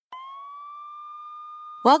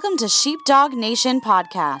Welcome to Sheepdog Nation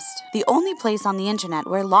Podcast, the only place on the internet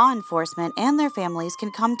where law enforcement and their families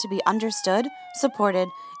can come to be understood, supported,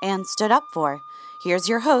 and stood up for. Here's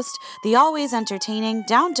your host, the always entertaining,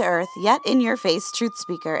 down-to-earth, yet in-your-face truth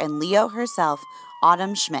speaker and Leo herself,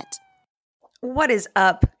 Autumn Schmidt. What is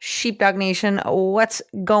up, Sheepdog Nation? What's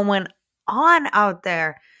going on out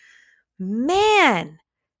there? Man,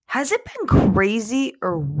 has it been crazy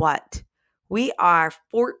or what? We are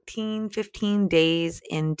 15 days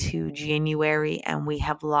into January and we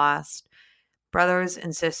have lost brothers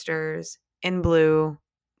and sisters in blue.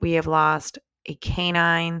 We have lost a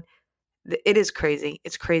canine. It is crazy.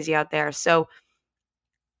 It's crazy out there. So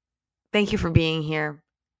thank you for being here.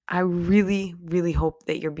 I really, really hope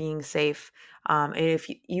that you're being safe. And if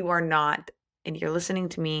you are not, and you're listening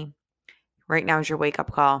to me, right now is your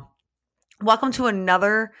wake-up call. Welcome to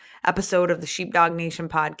another episode of the Sheepdog Nation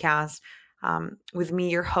podcast with me,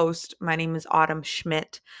 your host. My name is Autumn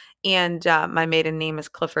Schmidt, and my maiden name is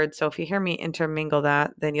Clifford. So if you hear me intermingle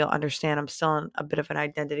that, then you'll understand I'm still in a bit of an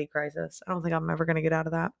identity crisis. I don't think I'm ever going to get out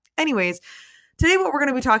of that. Anyways, today what we're going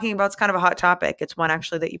to be talking about is kind of a hot topic. It's one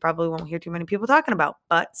actually that you probably won't hear too many people talking about.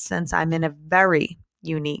 But since I'm in a very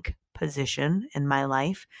unique position in my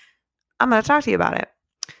life, I'm going to talk to you about it.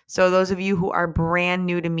 So those of you who are brand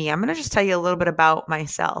new to me, I'm going to just tell you a little bit about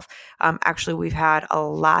myself. Actually, we've had a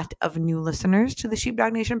lot of new listeners to the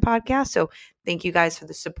Sheepdog Nation podcast. So thank you guys for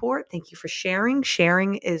the support. Thank you for sharing.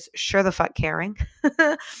 Sharing is sure the fuck caring.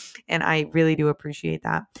 And I really do appreciate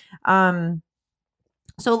that.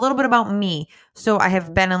 So a little bit about me. So I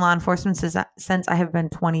have been in law enforcement since I have been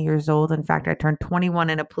 20 years old. In fact, I turned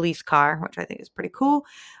 21 in a police car, which I think is pretty cool.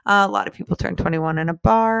 A lot of people turn 21 in a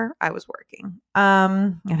bar. I was working,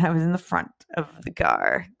 and I was in the front of the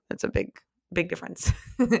car. That's a big difference.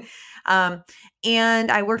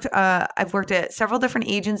 And I worked. I've worked at several different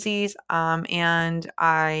agencies, and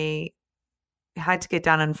I had to get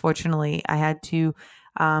done. Unfortunately, I had to.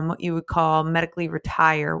 What you would call medically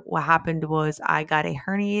retire. What happened was I got a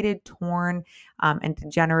herniated, torn, and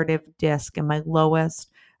degenerative disc in my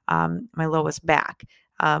lowest back,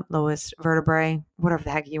 lowest vertebrae, whatever the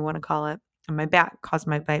heck you want to call it, in my back, caused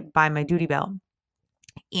by my duty belt.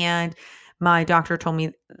 And my doctor told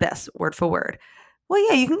me this word for word. Well,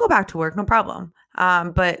 yeah, you can go back to work, no problem.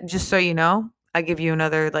 But just so you know, I give you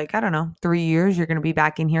another, 3 years, you're going to be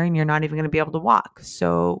back in here and you're not even going to be able to walk.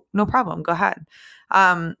 So no problem. Go ahead.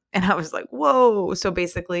 And I was like, whoa. So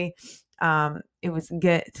basically, it was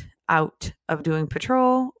get out of doing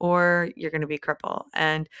patrol or you're going to be crippled.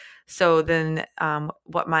 And so then,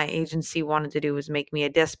 what my agency wanted to do was make me a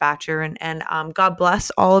dispatcher and God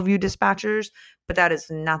bless all of you dispatchers, but that is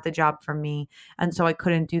not the job for me. And so I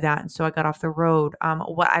couldn't do that. And so I got off the road.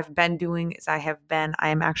 What I've been doing is I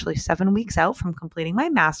am actually 7 weeks out from completing my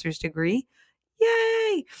master's degree.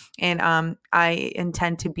 Yay! And I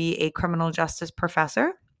intend to be a criminal justice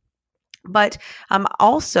professor. But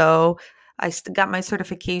also, I got my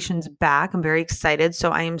certifications back. I'm very excited. So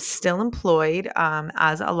I am still employed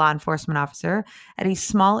as a law enforcement officer at a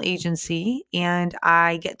small agency. And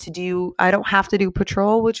I don't have to do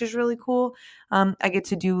patrol, which is really cool. I get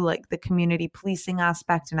to do like the community policing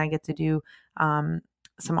aspect, and I get to do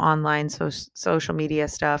some online social media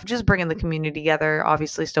stuff, just bringing the community together,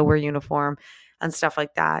 obviously still wear uniform and stuff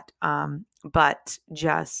like that. But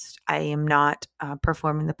just I am not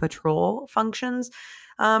performing the patrol functions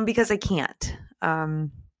because I can't. I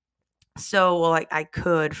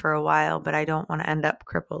could for a while, but I don't want to end up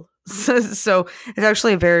crippled. So it's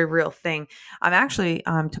actually a very real thing. I'm actually,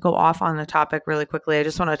 to go off on the topic really quickly, I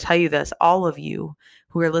just want to tell you this, all of you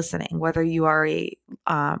who are listening, whether you are a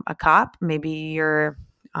cop, maybe you're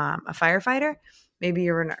a firefighter, maybe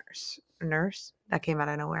you're a nurse. That came out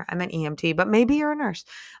of nowhere. I meant EMT, but maybe you're a nurse.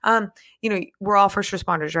 We're all first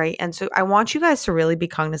responders, right? And so I want you guys to really be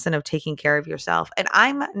cognizant of taking care of yourself. And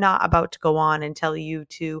I'm not about to go on and tell you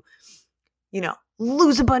to,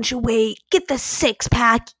 lose a bunch of weight, get the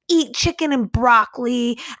 6-pack, eat chicken and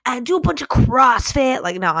broccoli, and do a bunch of CrossFit.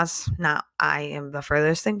 No, that's not, I am the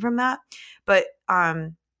furthest thing from that. But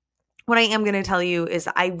what I am going to tell you is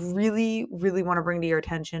I really, really want to bring to your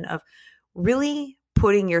attention of really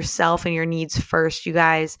putting yourself and your needs first, you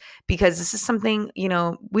guys, because this is something,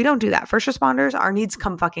 we don't do that. First responders, our needs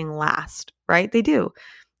come fucking last, right? They do.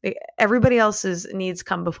 Everybody else's needs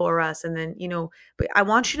come before us. And then, but I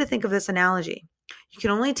want you to think of this analogy. You can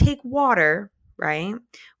only take water, right?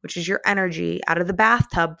 Which is your energy out of the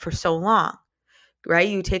bathtub for so long, right?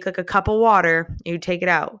 You take like a cup of water, you take it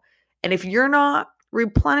out. And if you're not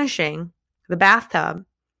replenishing the bathtub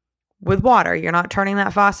with water, you're not turning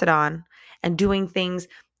that faucet on and doing things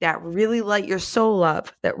that really light your soul up,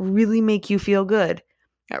 that really make you feel good,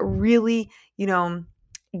 that really,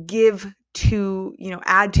 give to,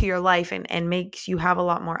 add to your life and makes you have a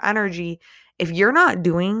lot more energy. If you're not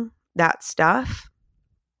doing that stuff,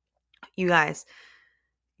 you guys,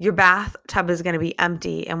 your bathtub is going to be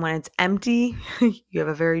empty. And when it's empty, you have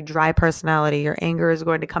a very dry personality. Your anger is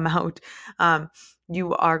going to come out.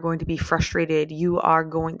 You are going to be frustrated.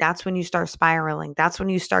 That's when you start spiraling. That's when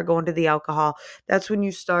you start going to the alcohol. That's when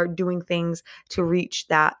you start doing things to reach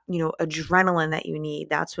that, adrenaline that you need.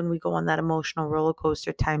 That's when we go on that emotional roller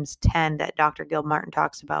coaster times 10 that Dr. Gil Martin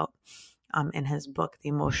talks about in his book, The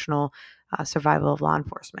Emotional Survival of Law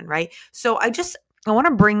Enforcement, right? So I want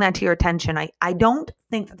to bring that to your attention. I don't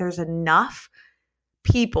think that there's enough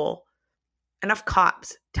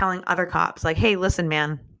cops telling other cops like, hey, listen,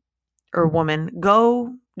 man or woman,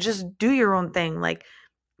 go just do your own thing. Like,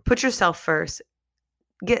 put yourself first,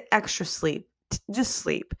 get extra sleep, just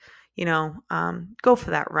sleep, go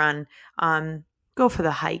for that run, go for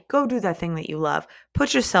the hike, go do that thing that you love,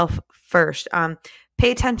 put yourself first,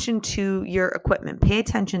 pay attention to your equipment, pay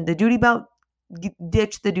attention, the duty belt,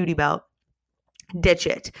 ditch the duty belt. Ditch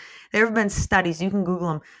it. There have been studies, you can Google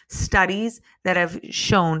them, studies that have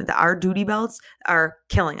shown that our duty belts are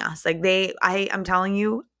killing us. Like I'm telling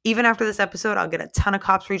you, even after this episode, I'll get a ton of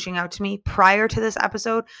cops reaching out to me prior to this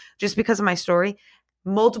episode, just because of my story.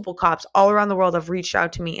 Multiple cops all around the world have reached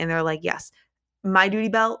out to me and they're like, yes, my duty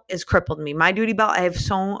belt has crippled me. My duty belt, I have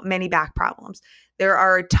so many back problems. There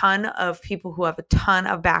are a ton of people who have a ton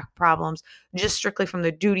of back problems just strictly from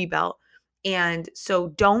the duty belt. And so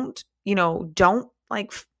don't go down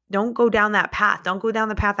that path. Don't go down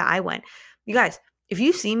the path that I went. You guys, if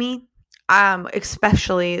you see me,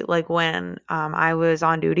 especially like when I was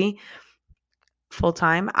on duty full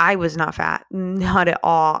time, I was not fat, not at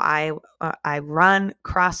all. I run,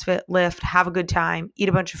 CrossFit, lift, have a good time, eat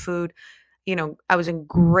a bunch of food. I was in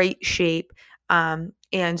great shape. And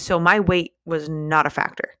so my weight was not a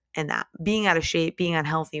factor in that. Being out of shape, being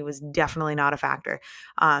unhealthy was definitely not a factor.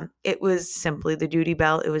 It was simply the duty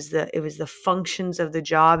belt. It was the functions of the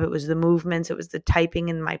job. It was the movements. It was the typing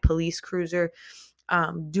in my police cruiser.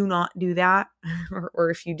 Do not do that. or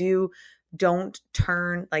if you do, don't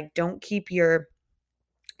keep your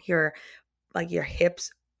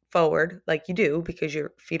hips forward like you do because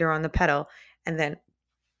your feet are on the pedal, and then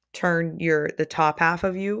turn the top half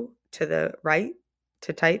of you to the right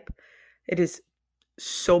to type. It is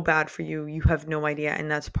so bad for you. You have no idea. And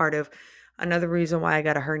that's part of another reason why I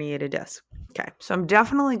got a herniated disc. Okay. So I'm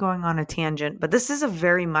definitely going on a tangent, but this is a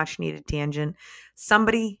very much needed tangent.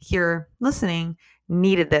 Somebody here listening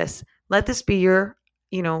needed this. Let this be your,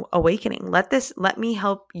 awakening. Let me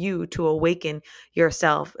help you to awaken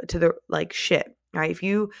yourself to the shit, right? If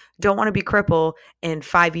you don't want to be crippled in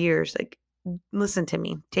 5 years, listen to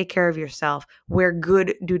me, take care of yourself, wear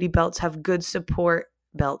good duty belts, have good support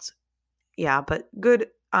belts. Yeah, but good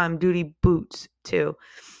duty boots too.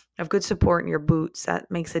 Have good support in your boots.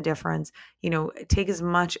 That makes a difference. Take as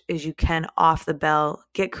much as you can off the belt.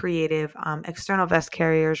 Get creative. External vest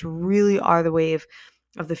carriers really are the wave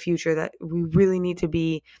of the future that we really need to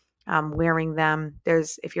be wearing them.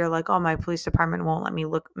 If you're like, oh, my police department won't let me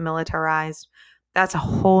look militarized, that's a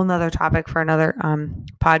whole nother topic for another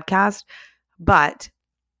podcast. But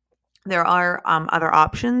there are other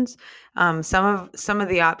options. Some of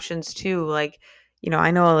the options too,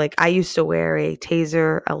 I know I used to wear a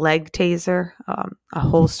leg taser, a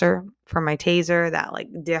holster for my taser that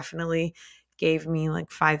definitely gave me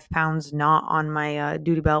 5 pounds not on my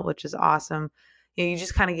duty belt, which is awesome. You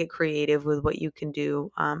just kind of get creative with what you can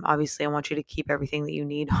do. Obviously I want you to keep everything that you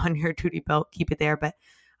need on your duty belt, keep it there, but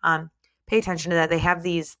pay attention to that. They have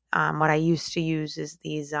these, what I used to use is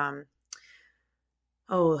these,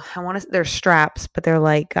 they're straps, but they're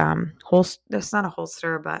it's not a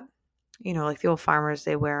holster, but the old farmers,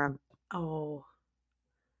 they wear them. Oh,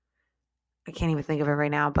 I can't even think of it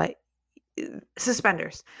right now, but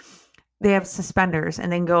suspenders. They have suspenders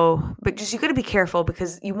and then but you got to be careful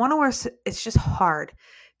because you want to wear, it's just hard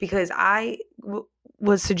because I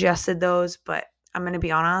was suggested those, but I'm going to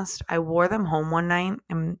be honest. I wore them home one night.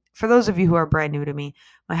 And for those of you who are brand new to me,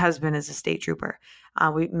 my husband is a state trooper.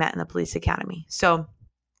 We met in the police academy. So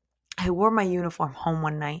I wore my uniform home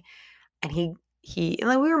one night and he we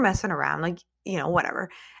were messing around, whatever.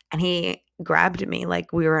 And he grabbed me we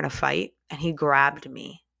we were in a fight and he grabbed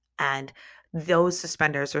me. And those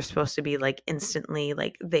suspenders are supposed to be instantly,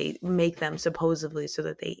 they make them supposedly so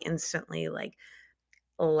that they instantly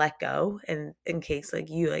let go in case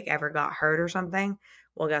you ever got hurt or something.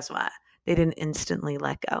 Well, guess what? They didn't instantly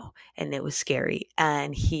let go and it was scary.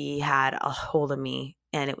 And he had a hold of me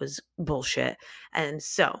and it was bullshit. And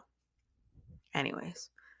so anyways,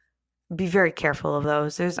 be very careful of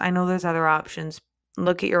those. I know there's other options.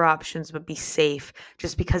 Look at your options, but be safe.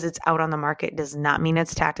 Just because it's out on the market does not mean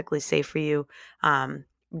it's tactically safe for you.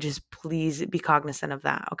 Just please be cognizant of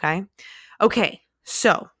that. Okay. Okay.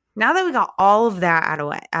 So now that we got all of that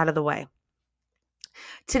out of the way,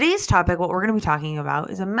 today's topic, what we're going to be talking about,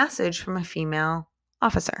 is a message from a female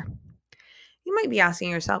officer. You might be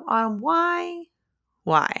asking yourself, why?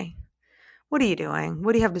 Why? What are you doing?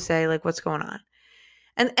 What do you have to say? Like, what's going on?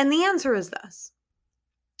 And the answer is this.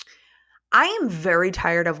 I am very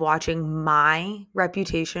tired of watching my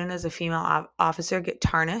reputation as a female officer get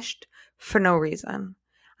tarnished for no reason.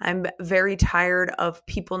 I'm very tired of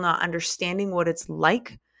people not understanding what it's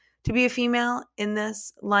like to be a female in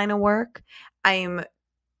this line of work. I'm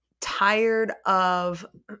tired of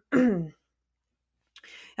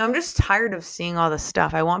I'm just tired of seeing all this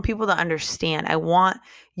stuff. I want people to understand. I want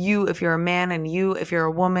you, if you're a man, and you, if you're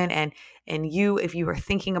a woman, and you, if you are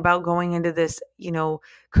thinking about going into this,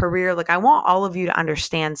 career, like I want all of you to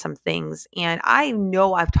understand some things. And I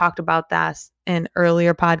know I've talked about that in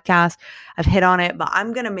earlier podcasts. I've hit on it, but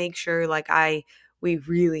I'm going to make sure we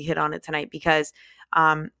really hit on it tonight because,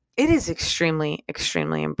 it is extremely,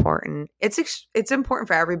 extremely important. It's important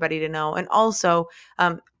for everybody to know. And also,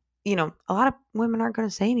 a lot of women aren't going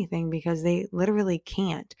to say anything because they literally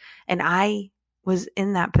can't. And I was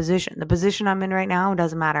in that position. The position I'm in right now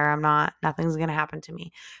doesn't matter. Nothing's going to happen to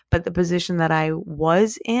me. But the position that I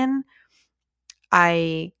was in,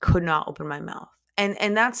 I could not open my mouth.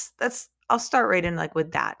 And that's, I'll start right in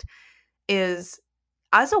with that is,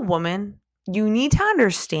 as a woman, you need to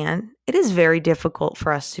understand it is very difficult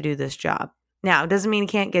for us to do this job. Now, it doesn't mean it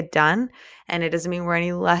can't get done, and it doesn't mean we're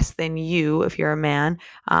any less than you if you're a man,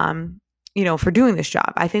 for doing this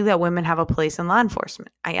job. I think that women have a place in law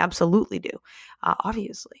enforcement. I absolutely do,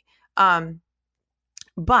 obviously.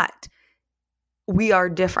 But we are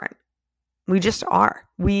different. We just are.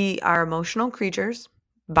 We are emotional creatures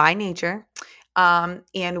by nature,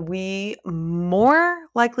 and we more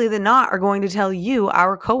likely than not are going to tell you,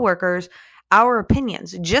 our coworkers, our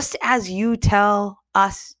opinions, just as you tell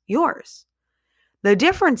us yours. The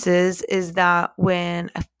difference is that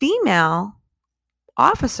when a female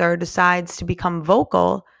officer decides to become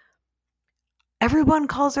vocal, everyone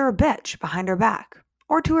calls her a bitch behind her back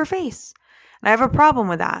or to her face. And I have a problem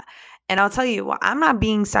with that. And I'll tell you, I'm not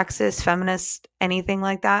being sexist, feminist, anything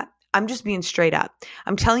like that. I'm just being straight up.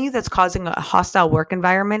 I'm telling you that's causing a hostile work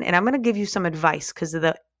environment. And I'm going to give you some advice because of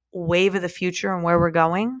the wave of the future and where we're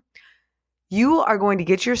going. You are going to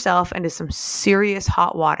get yourself into some serious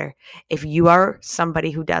hot water if you are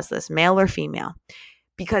somebody who does this, male or female,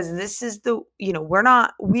 because this is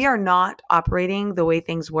we are not operating the way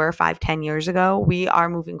things were 5-10 years ago. We are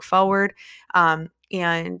moving forward.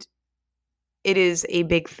 And it is a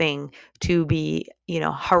big thing to be,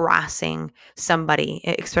 harassing somebody,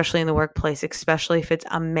 especially in the workplace, especially if it's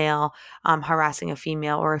a male harassing a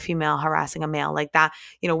female or a female harassing a male like that.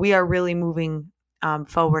 We are really moving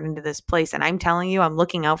forward into this place. And I'm telling you, I'm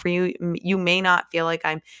looking out for you. You may not feel like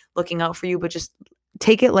I'm looking out for you, but just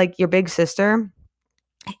take it like your big sister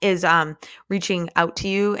is reaching out to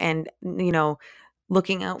you and,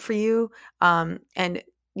 looking out for you. And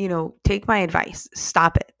take my advice.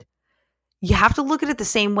 Stop it. You have to look at it the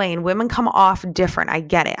same way, and women come off different. I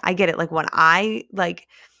get it. Like when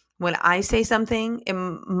I say something, it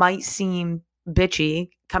might seem bitchy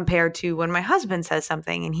compared to when my husband says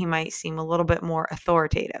something and he might seem a little bit more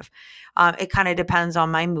authoritative. It kind of depends on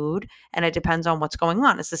my mood and it depends on what's going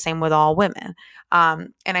on. It's the same with all women.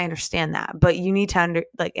 And I understand that, but you need to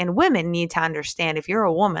and women need to understand, if you're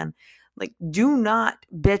a woman, do not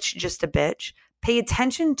bitch just a bitch. Pay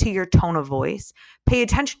attention to your tone of voice. Pay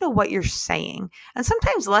attention to what you're saying. And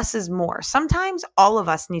sometimes less is more. Sometimes all of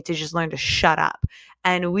us need to just learn to shut up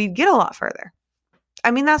and we get a lot further. I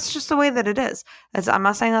mean, that's just the way that it is. I'm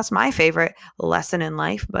not saying that's my favorite lesson in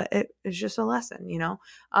life, but it's just a lesson,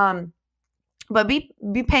 But be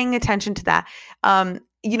paying attention to that.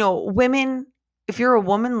 Women, if you're a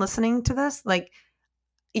woman listening to this,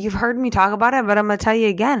 you've heard me talk about it, but I'm going to tell you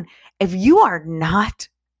again, if you are not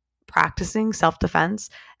practicing self-defense,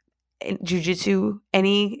 jiu-jitsu,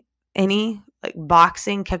 any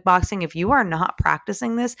boxing, kickboxing, if you are not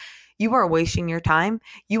practicing this, you are wasting your time.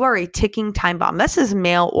 You are a ticking time bomb. This is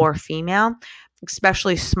male or female,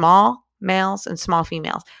 especially small males and small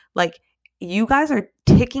females. You guys are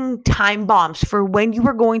ticking time bombs for when you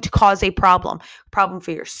are going to cause a problem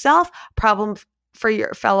for yourself, problem for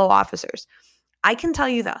your fellow officers. I can tell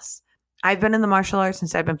you this. I've been in the martial arts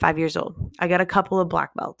since I've been 5 years old. I got a couple of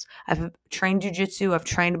black belts. I've trained jiu-jitsu. I've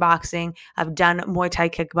trained boxing. I've done Muay Thai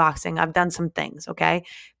kickboxing. I've done some things, okay?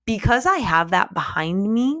 Because I have that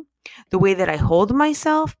behind me, the way that I hold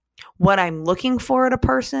myself, what I'm looking for at a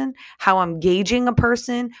person, how I'm gauging a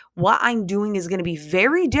person, what I'm doing is going to be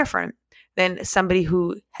very different than somebody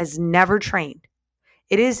who has never trained.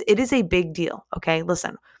 It is a big deal. Okay.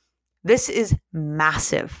 Listen, this is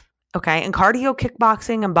massive. Okay. And cardio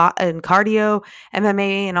kickboxing and cardio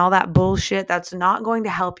MMA and all that bullshit, that's not going to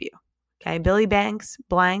help you. Okay. Billy Banks,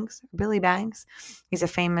 he's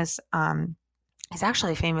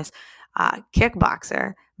actually a famous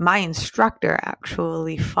kickboxer. My instructor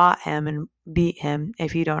actually fought him and beat him.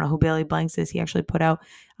 If you don't know who Billy Blanks is, he actually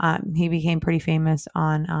he became pretty famous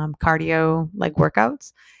on cardio like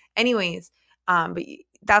workouts. Anyways, but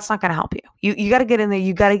that's not going to help you. You got to get in there.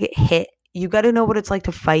 You got to get hit. You got to know what it's like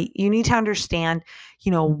to fight. You need to understand,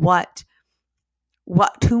 what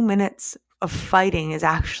 2 minutes of fighting is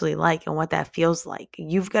actually like and what that feels like.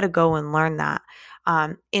 You've got to go and learn that.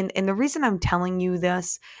 And the reason I'm telling you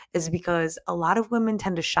this is because a lot of women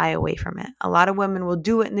tend to shy away from it. A lot of women will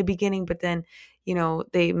do it in the beginning, but then,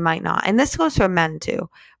 they might not. And this goes for men too.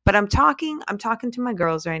 But I'm talking to my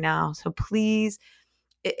girls right now. So please,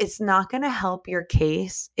 it's not going to help your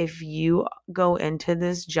case if you go into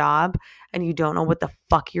this job and you don't know what the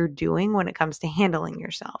fuck you're doing when it comes to handling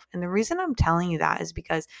yourself. And the reason I'm telling you that is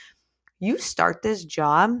because you start this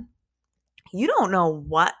job, you don't know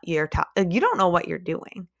what you don't know what you're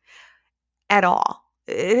doing at all.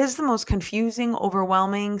 It is the most confusing,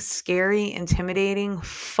 overwhelming, scary, intimidating,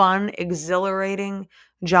 fun, exhilarating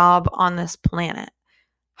job on this planet.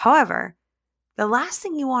 However, the last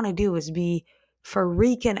thing you want to do is be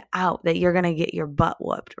freaking out that you're going to get your butt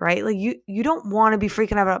whooped, right? Like you don't want to be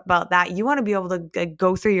freaking out about that. You want to be able to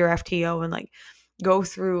go through your FTO and go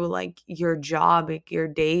through your job, your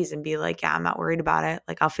days and be like, yeah, I'm not worried about it.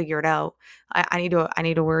 I'll figure it out. I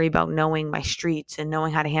need to worry about knowing my streets and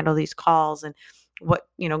knowing how to handle these calls and what,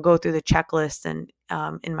 go through the checklist and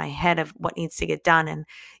in my head of what needs to get done. And,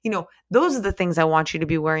 those are the things I want you to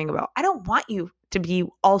be worrying about. I don't want you to be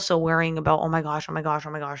also worrying about, oh my gosh. If I'm going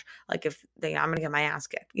to get my ass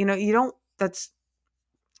kicked, you don't, that's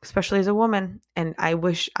especially as a woman. And I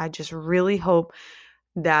just really hope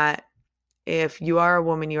that if you are a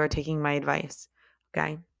woman, you are taking my advice.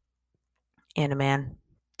 Okay. And a man,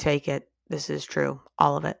 take it. This is true.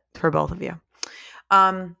 All of it for both of you.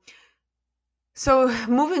 So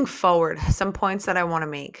moving forward, some points that I want to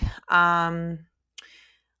make. I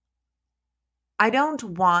don't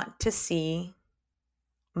want to see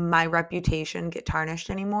my reputation get tarnished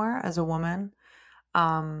anymore as a woman.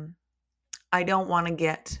 I don't want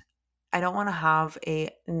to have a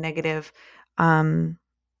negative,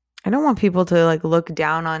 I don't want people to look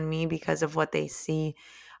down on me because of what they see.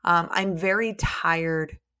 I'm very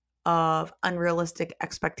tired of unrealistic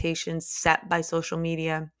expectations set by social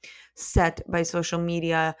media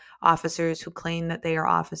officers who claim that they are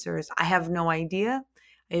officers. I have no idea.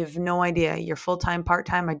 You're full-time,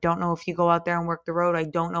 part-time. I don't know if you go out there and work the road. I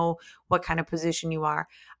don't know what kind of position you are.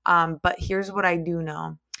 But here's what I do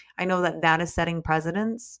know. I know that is setting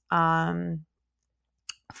precedents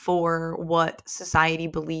for what society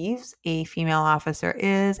believes a female officer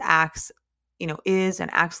acts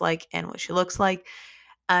like and what she looks like.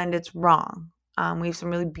 And it's wrong. We have some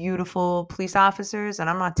really beautiful police officers, and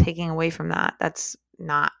I'm not taking away from that. That's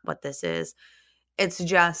not what this is. It's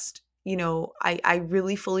just, I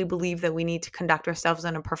really fully believe that we need to conduct ourselves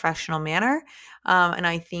in a professional manner. And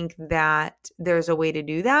I think that there's a way to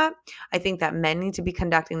do that. I think that men need to be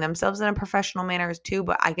conducting themselves in a professional manner too.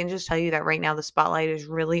 But I can just tell you that right now the spotlight is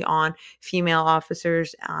really on female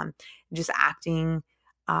officers just acting,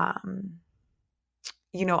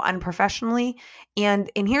 unprofessionally. And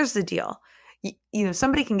here's the deal.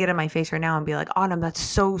 Somebody can get in my face right now and be like, Autumn, that's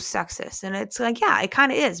so sexist. And it's yeah, it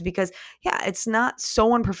kind of is because it's not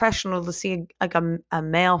so unprofessional to see a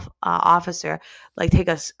male officer take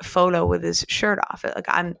a photo with his shirt off.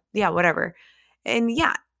 Whatever. And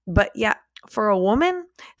but for a woman,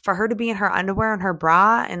 for her to be in her underwear and her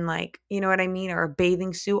bra and you know what I mean? Or a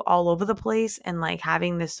bathing suit all over the place and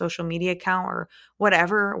having this social media account or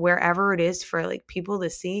whatever, wherever it is for people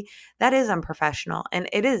to see, that is unprofessional. And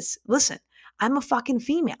it is, listen, I'm a fucking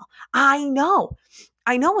female. I know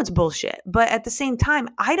it's bullshit, but at the same time,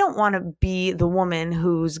 I don't want to be the woman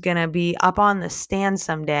who's going to be up on the stand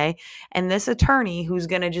someday and this attorney who's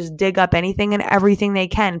going to just dig up anything and everything they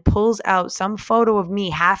can pulls out some photo of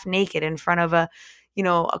me half naked in front of a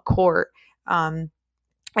court. And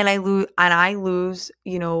I lose,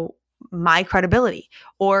 my credibility,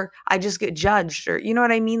 or I just get judged, or you know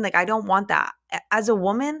what I mean? I don't want that. As a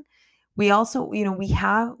woman, we also, we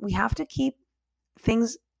have to keep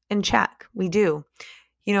things in check. We do.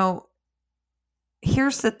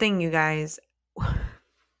 Here's the thing, you guys.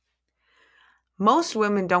 most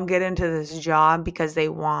women don't get into this job because they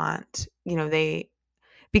want,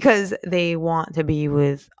 because they want to be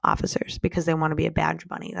with officers, because they want to be a badge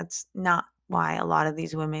bunny. That's not why a lot of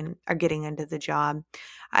these women are getting into the job.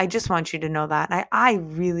 I just want you to know that. I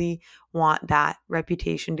really want that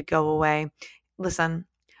reputation to go away. Listen,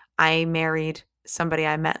 I married somebody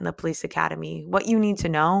I met in the police academy. What you need to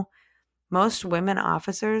know, most women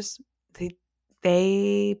officers,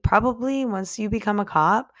 they probably, once you become a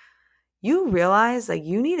cop, you realize like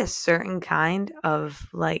you need a certain kind of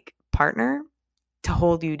like partner to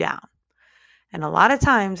hold you down. And a lot of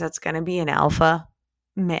times that's going to be an alpha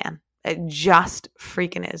man. It just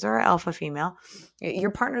freaking is, or an alpha female.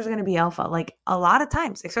 Your partner's going to be alpha. Like a lot of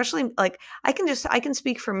times, especially like I can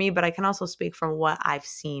speak for me, but I can also speak from what I've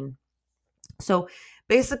seen. So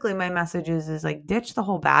basically my message is like, ditch the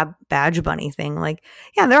whole badge bunny thing. Like,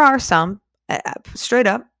 yeah, there are some straight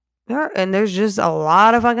up. And there's just a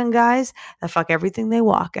lot of fucking guys that fuck everything they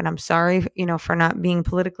walk. And I'm sorry, for not being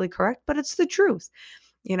politically correct, but it's the truth.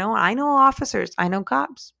 I know officers, I know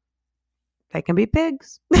cops. They can be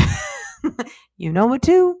pigs. You know it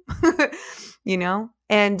too.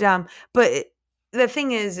 And but the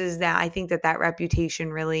thing is that I think that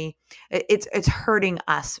reputation really it's hurting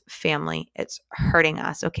us, family. It's hurting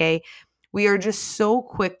us, okay? We are just so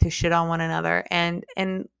quick to shit on one another, and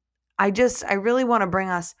I really want to bring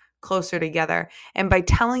us closer together. And by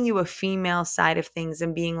telling you a female side of things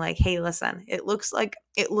and being like, hey, listen, it looks like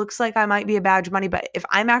I might be a badge bunny, but if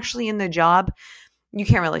I'm actually in the job, you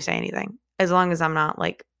can't really say anything as long as I'm not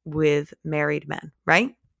like with married men,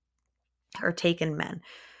 right? Or taken men.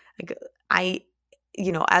 Like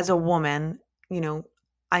as a woman,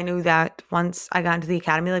 I knew that once I got into the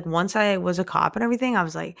academy, like once I was a cop and everything, I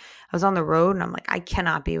was on the road and I'm like, I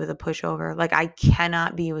cannot be with a pushover. Like I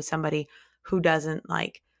cannot be with somebody who doesn't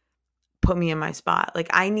like put me in my spot. Like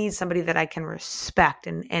I need somebody that I can respect,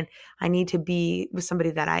 and I need to be with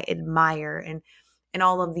somebody that I admire and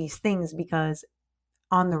all of these things, because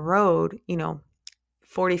on the road,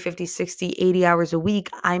 40, 50, 60, 80 hours a week,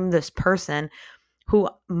 I'm this person who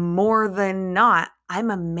more than not,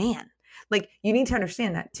 I'm a man. Like you need to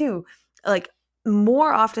understand that too. Like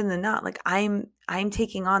more often than not, like I'm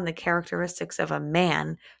taking on the characteristics of a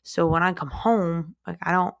man. So when I come home, like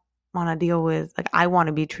I don't want to deal with, like I want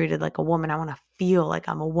to be treated like a woman. I want to feel like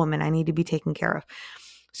I'm a woman. I need to be taken care of.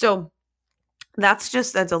 So that's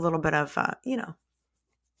a little bit of,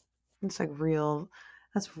 it's like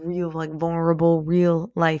that's real, like vulnerable,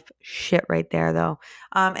 real life shit right there though.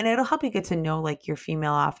 And it'll help you get to know like your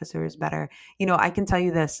female officers better. I can tell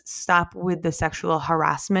you this, stop with the sexual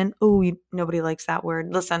harassment. Oh, nobody likes that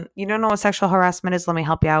word. Listen, you don't know what sexual harassment is? Let me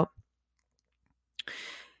help you out.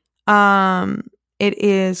 It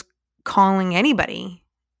is calling anybody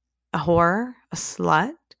a whore, a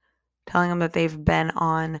slut, telling them that they've been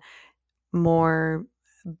on more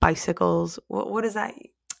bicycles. What is that?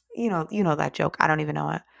 You know that joke. I don't even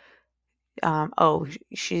know it.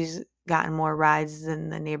 She's gotten more rides than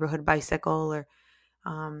the neighborhood bicycle, or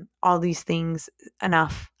all these things.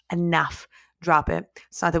 Enough. Drop it.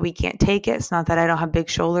 It's not that we can't take it. It's not that I don't have big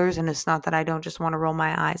shoulders, and it's not that I don't just want to roll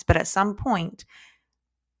my eyes. But at some point,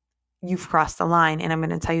 you've crossed the line, and I'm going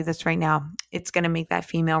to tell you this right now. It's going to make that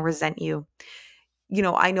female resent you.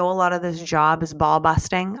 I know a lot of this job is ball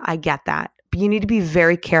busting. I get that. But you need to be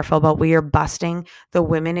very careful about what you're busting the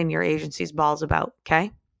women in your agency's balls about,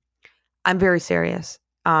 okay? I'm very serious.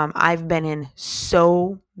 I've been in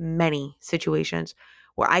so many situations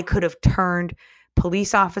where I could have turned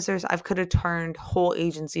police officers, I could have turned whole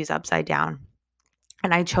agencies upside down.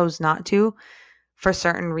 And I chose not to for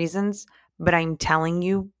certain reasons. But I'm telling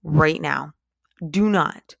you right now, do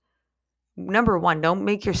not. Number one, don't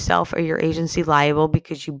make yourself or your agency liable,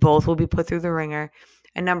 because you both will be put through the ringer.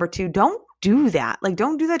 And number two, don't do that. Like,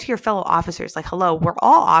 don't do that to your fellow officers. Like, hello, we're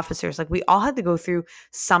all officers. Like, we all had to go through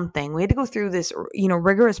something. We had to go through this,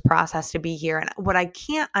 rigorous process to be here. And what I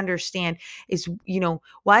can't understand is,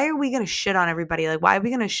 why are we going to shit on everybody? Like, why are we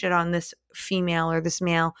going to shit on this female or this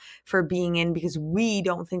male for being in because we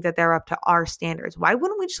don't think that they're up to our standards? Why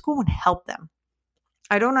wouldn't we just go and help them?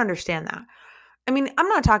 I don't understand that. I mean, I'm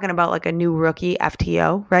not talking about like a new rookie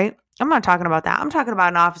FTO, right? I'm not talking about that. I'm talking about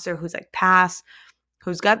an officer who's like passed,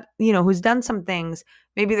 who's got, who's done some things.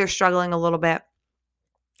 Maybe they're struggling a little bit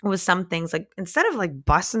with some things. Like, instead of like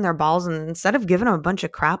busting their balls and instead of giving them a bunch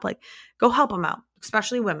of crap, like go help them out,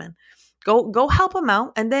 especially women. Go help them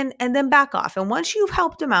out and then back off. And once you've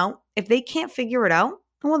helped them out, if they can't figure it out,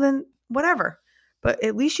 well then whatever. But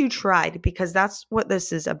at least you tried, because that's what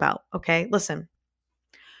this is about. Okay, listen.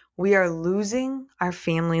 We are losing our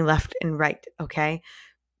family left and right, okay?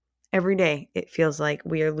 Every day it feels like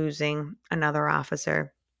we are losing another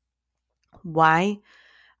officer. Why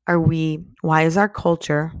is our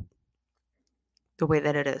culture the way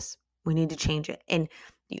that it is? We need to change it. And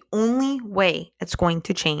the only way it's going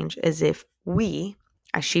to change is if we,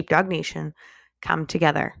 as Sheepdog Nation, come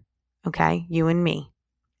together. Okay? You and me.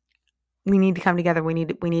 We need to come together. We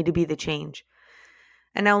need to be the change.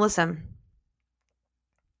 And now listen,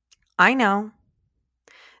 I know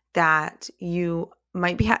that you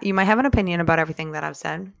might have an opinion about everything that I've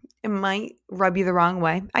said. It might rub you the wrong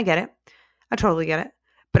way. I get it. I totally get it.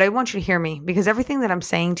 But I want you to hear me, because everything that I'm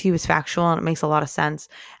saying to you is factual and it makes a lot of sense.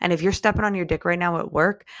 And if you're stepping on your dick right now at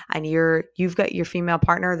work and you've got your female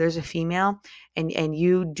partner, there's a female, and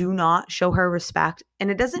you do not show her respect, and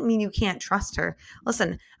it doesn't mean you can't trust her.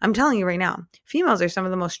 Listen, I'm telling you right now, females are some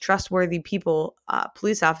of the most trustworthy people,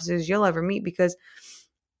 police officers you'll ever meet, because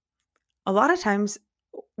a lot of times,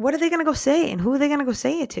 what are they going to go say, and who are they going to go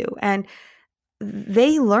say it to? And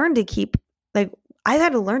they learn to keep, like, I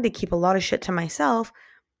had to learn to keep a lot of shit to myself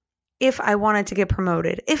if I wanted to get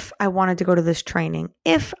promoted, if I wanted to go to this training,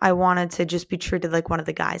 if I wanted to just be treated like one of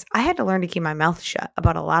the guys. I had to learn to keep my mouth shut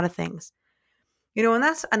about a lot of things. And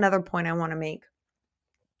that's another point I want to make,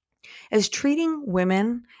 is treating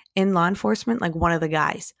women in law enforcement like one of the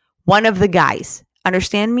guys. One of the guys.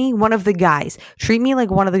 Understand me? One of the guys. Treat me like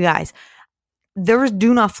one of the guys.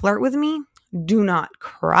 Do not flirt with me. Do not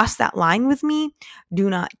cross that line with me. Do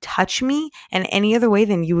not touch me in any other way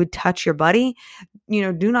than you would touch your buddy.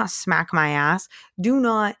 Do not smack my ass. Do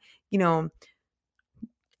not,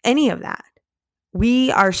 any of that.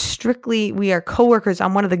 We are coworkers.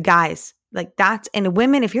 I'm one of the guys. And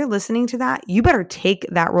women, if you're listening to that, you better take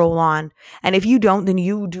that role on. And if you don't, then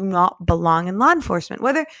you do not belong in law enforcement.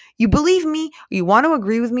 Whether you believe me, or you want to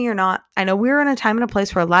agree with me or not, I know we're in a time and a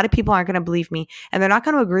place where a lot of people aren't going to believe me, and they're not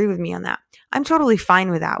going to agree with me on that. I'm totally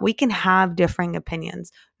fine with that. We can have differing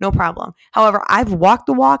opinions, no problem. However, I've walked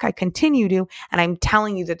the walk, I continue to, and I'm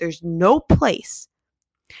telling you that there's no place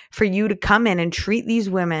for you to come in and treat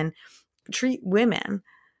women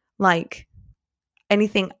like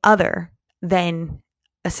anything other than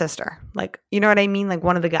a sister. Like, you know what I mean? Like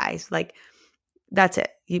one of the guys. Like, that's it.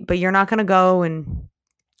 But you're not going to go and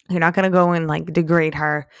like degrade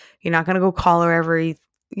her. You're not going to go call her every,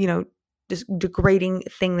 just degrading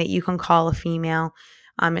thing that you can call a female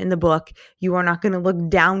in the book. You are not going to look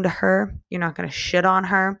down to her. You're not going to shit on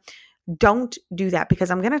her. Don't do that, because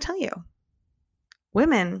I'm going to tell you,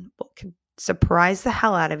 women can surprise the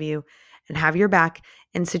hell out of you and have your back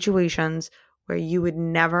in situations where you would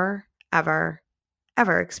never, ever,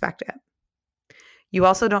 ever expect it. You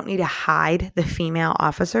also don't need to hide the female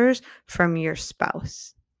officers from your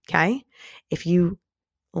spouse, okay? If you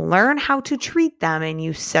learn how to treat them and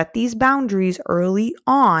you set these boundaries early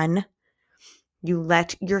on, you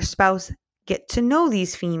let your spouse get to know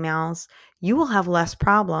these females, you will have less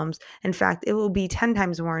problems. In fact, it will be 10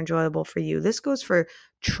 times more enjoyable for you. This goes for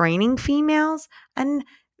training females and,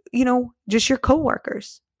 just your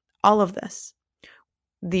coworkers. All of this.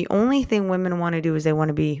 The only thing women want to do is they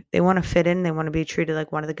want to fit in. They want to be treated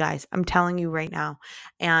like one of the guys. I'm telling you right now.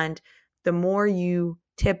 And the more you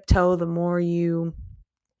tiptoe, the more you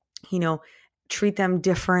treat them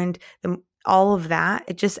different, all of that,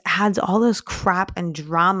 it just adds all this crap and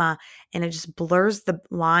drama, and it just blurs the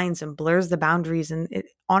lines and blurs the boundaries. And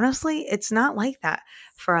honestly, it's not like that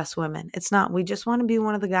for us women. It's not. We just want to be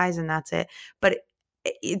one of the guys, and that's it. But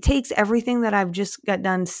it takes everything that I've just got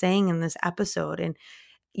done saying in this episode. And,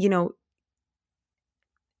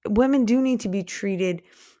 women do need to be treated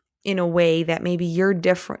in a way that maybe you're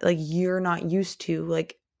different, like you're not used to,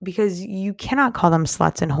 like, because you cannot call them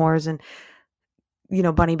sluts and whores and,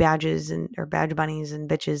 bunny badges or badge bunnies and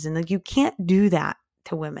bitches. And like, you can't do that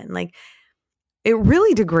to women. Like, it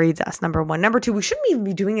really degrades us, number one. Number two, we shouldn't even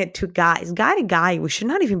be doing it to guys. Guy to guy, we should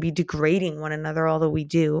not even be degrading one another, although we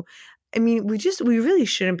do. I mean, we really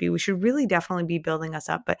shouldn't be. We should really definitely be building us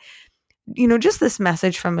up. But, just this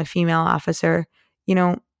message from a female officer,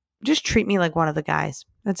 just treat me like one of the guys.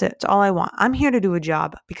 That's it. It's all I want. I'm here to do a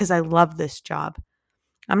job because I love this job.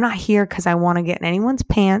 I'm not here because I want to get in anyone's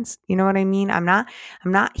pants. You know what I mean? I'm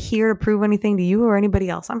not here to prove anything to you or anybody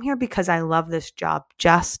else. I'm here because I love this job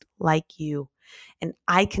just like you. And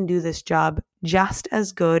I can do this job just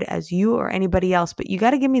as good as you or anybody else, but you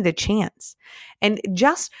got to give me the chance. And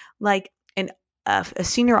just like a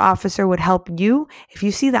senior officer would help you, if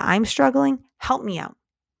you see that I'm struggling, help me out.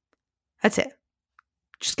 That's it.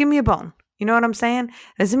 Just give me a bone. You know what I'm saying?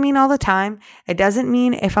 It doesn't mean all the time. It doesn't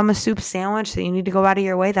mean if I'm a soup sandwich that you need to go out of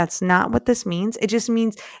your way. That's not what this means. It just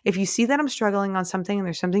means if you see that I'm struggling on something and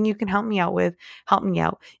there's something you can help me out with, help me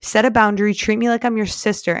out. Set a boundary, treat me like I'm your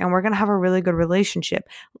sister, and we're going to have a really good relationship.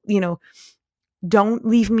 Don't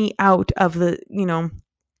leave me out of the,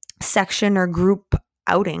 section or group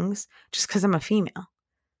outings just because I'm a female. I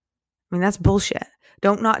mean, that's bullshit.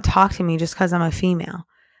 Don't not talk to me just because I'm a female.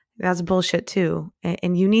 That's bullshit too.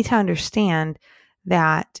 And you need to understand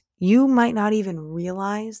that you might not even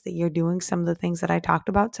realize that you're doing some of the things that I talked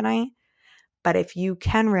about tonight. But if you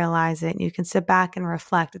can realize it and you can sit back and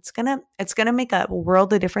reflect, it's gonna make a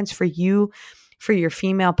world of difference for you, for your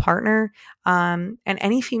female partner, and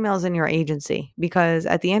any females in your agency. Because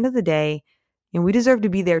at the end of the day, we deserve to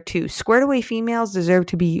be there too. Squared away females deserve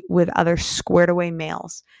to be with other squared away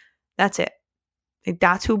males. That's it.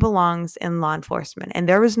 That's who belongs in law enforcement. And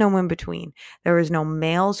there is no in between. There is no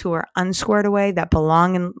males who are unsquared away that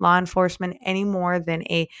belong in law enforcement any more than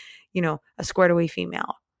a squared away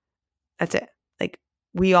female. That's it. Like,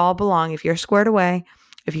 we all belong. If you're squared away,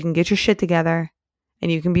 if you can get your shit together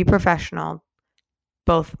and you can be professional,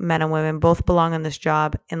 both men and women both belong in this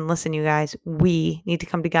job. And listen, you guys, we need to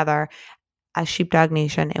come together as Sheepdog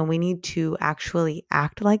Nation, and we need to actually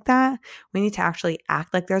act like that. We need to actually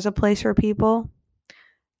act like there's a place for people,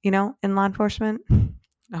 in law enforcement.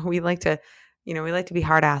 We like to be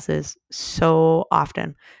hard asses so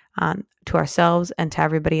often to ourselves and to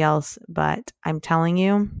everybody else. But I'm telling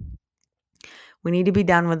you, we need to be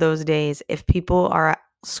done with those days. If people are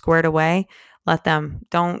squared away, let them.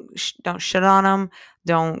 Don't shit on them.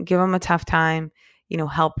 Don't give them a tough time.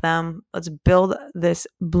 Help them. Let's build this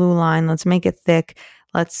blue line. Let's make it thick.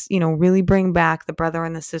 Let's, really bring back the brother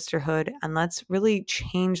and the sisterhood, and let's really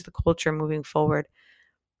change the culture moving forward.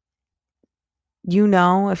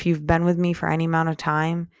 If you've been with me for any amount of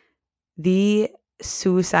time, the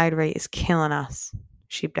suicide rate is killing us,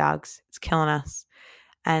 sheepdogs. It's killing us.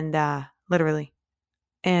 And literally.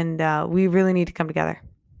 And we really need to come together.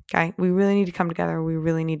 Okay? We really need to come together. We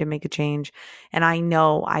really need to make a change. And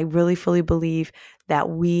I really fully believe that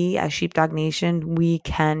we as Sheepdog Nation, we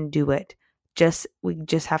can do it. We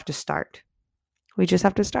just have to start. We just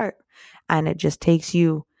have to start. And it just takes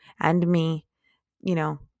you and me,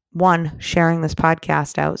 one, sharing this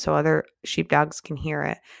podcast out so other sheepdogs can hear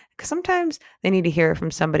it. Because sometimes they need to hear it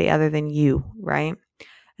from somebody other than you, right?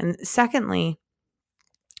 And secondly,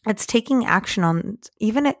 it's taking action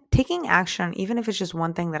even if it's just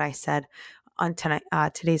one thing that I said on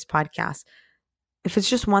today's podcast. If it's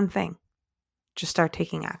just one thing, just start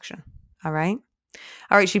taking action. All right?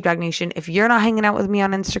 All right, Sheepdog Nation, if you're not hanging out with me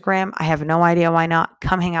on Instagram, I have no idea why not.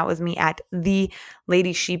 Come hang out with me at The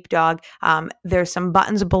Lady Sheepdog. There's some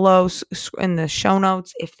buttons below in the show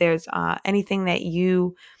notes. If there's anything that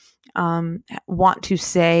you want to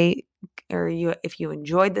say, or if you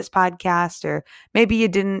enjoyed this podcast, or maybe you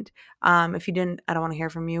didn't. If you didn't, I don't want to hear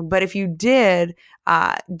from you. But if you did,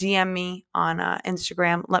 DM me on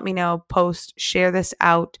Instagram. Let me know. Post, share this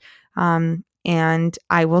out. And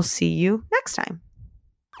I will see you next time.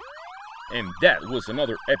 And that was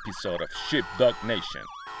another episode of Sheepdog Nation.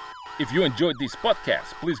 If you enjoyed this podcast,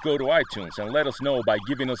 please go to iTunes and let us know by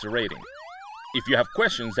giving us a rating. If you have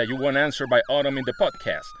questions that you want answered by Autumn in the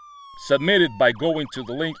podcast, submit it by going to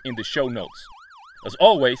the link in the show notes. As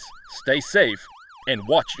always, stay safe and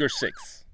watch your six.